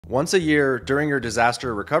Once a year during your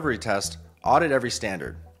disaster recovery test, audit every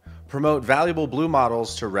standard. Promote valuable blue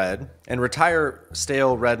models to red and retire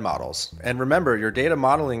stale red models. And remember, your data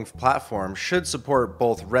modeling platform should support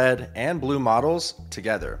both red and blue models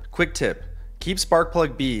together. Quick tip, keep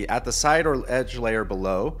Sparkplug B at the side or edge layer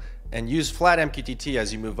below and use flat MQTT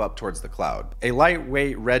as you move up towards the cloud. A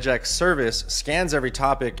lightweight regex service scans every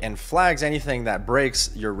topic and flags anything that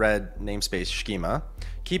breaks your red namespace schema,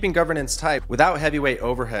 keeping governance tight without heavyweight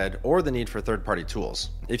overhead or the need for third-party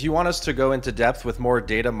tools. If you want us to go into depth with more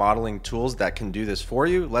data modeling tools that can do this for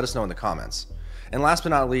you, let us know in the comments. And last but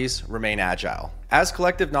not least, remain agile. As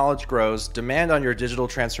collective knowledge grows, demand on your digital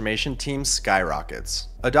transformation team skyrockets.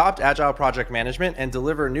 Adopt agile project management and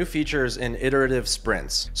deliver new features in iterative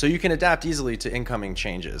sprints so you can adapt easily to incoming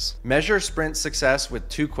changes. Measure sprint success with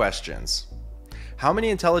 2 questions. How many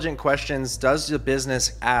intelligent questions does the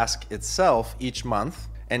business ask itself each month?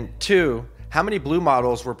 And 2, how many blue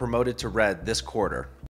models were promoted to red this quarter?